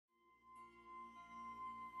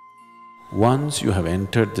Once you have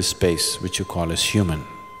entered this space which you call as human,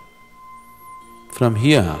 from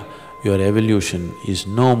here your evolution is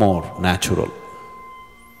no more natural.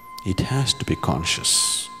 It has to be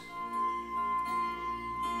conscious.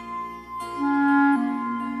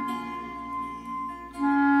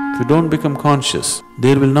 If you don't become conscious,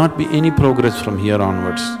 there will not be any progress from here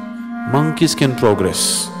onwards. Monkeys can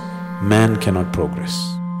progress, man cannot progress.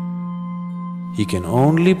 He can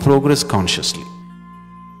only progress consciously.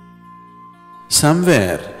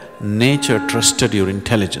 Somewhere, nature trusted your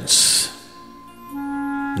intelligence.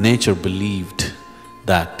 Nature believed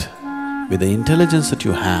that with the intelligence that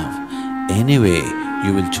you have, anyway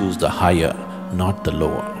you will choose the higher, not the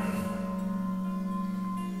lower.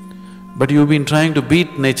 But you've been trying to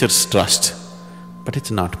beat nature's trust, but it's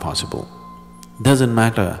not possible. Doesn't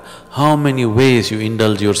matter how many ways you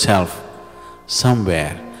indulge yourself,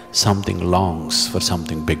 somewhere something longs for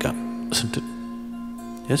something bigger, isn't it?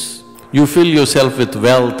 Yes? You fill yourself with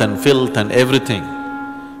wealth and filth and everything,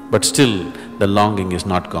 but still the longing is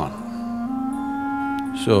not gone.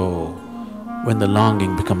 So, when the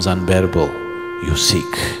longing becomes unbearable, you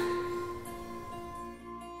seek.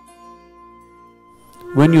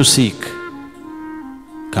 When you seek,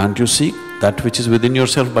 can't you seek that which is within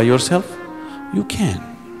yourself by yourself? You can,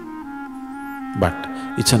 but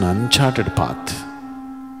it's an uncharted path.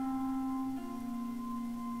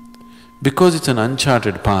 Because it's an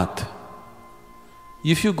uncharted path,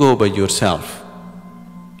 if you go by yourself,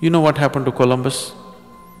 you know what happened to Columbus?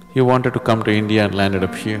 He wanted to come to India and landed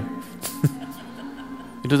up here.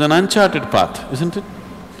 It was an uncharted path, isn't it?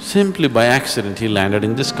 Simply by accident he landed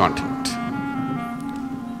in this continent.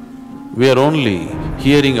 We are only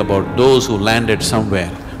hearing about those who landed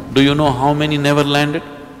somewhere. Do you know how many never landed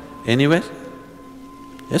anywhere?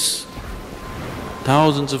 Yes?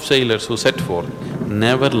 Thousands of sailors who set forth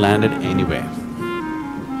never landed anywhere.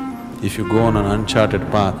 If you go on an uncharted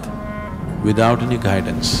path without any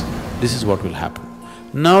guidance, this is what will happen.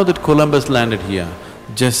 Now that Columbus landed here,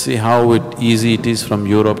 just see how easy it is from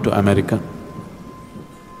Europe to America.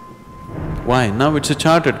 Why? Now it's a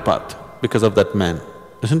charted path because of that man,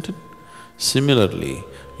 isn't it? Similarly,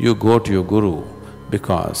 you go to your Guru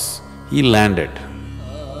because he landed.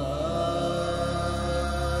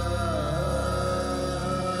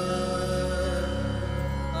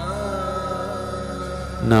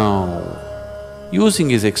 Now, using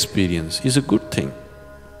his experience is a good thing.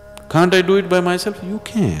 Can't I do it by myself? You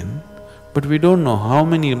can, but we don't know how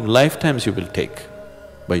many lifetimes you will take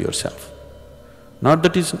by yourself. Not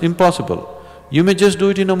that it's impossible, you may just do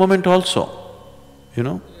it in a moment also, you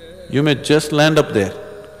know. You may just land up there,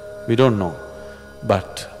 we don't know.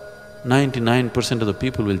 But 99% of the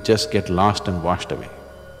people will just get lost and washed away.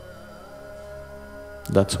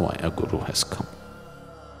 That's why a Guru has come.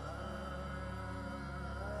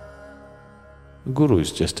 Guru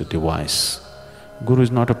is just a device. Guru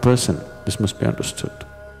is not a person, this must be understood.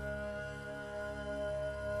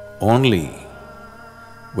 Only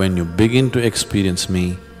when you begin to experience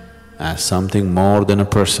me as something more than a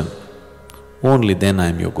person, only then I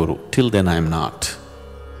am your Guru, till then I am not.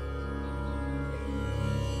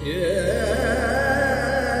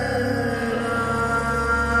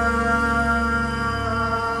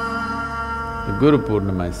 The Guru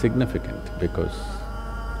Purnima is significant because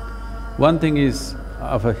one thing is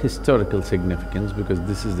of a historical significance because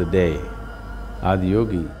this is the day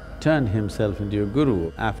Adiyogi turned himself into a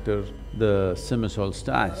Guru after the summer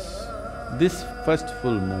solstice. This first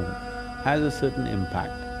full moon has a certain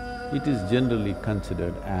impact. It is generally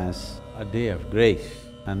considered as a day of grace,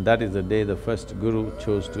 and that is the day the first Guru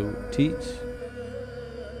chose to teach.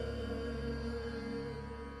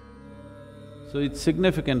 So it's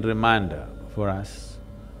significant reminder for us,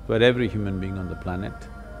 for every human being on the planet,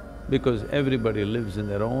 because everybody lives in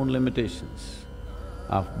their own limitations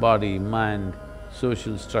of body, mind,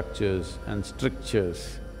 social structures and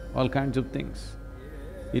strictures, all kinds of things.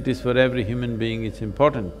 It is for every human being, it's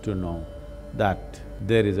important to know that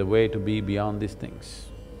there is a way to be beyond these things.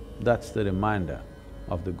 That's the reminder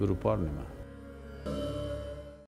of the Guru Purnima.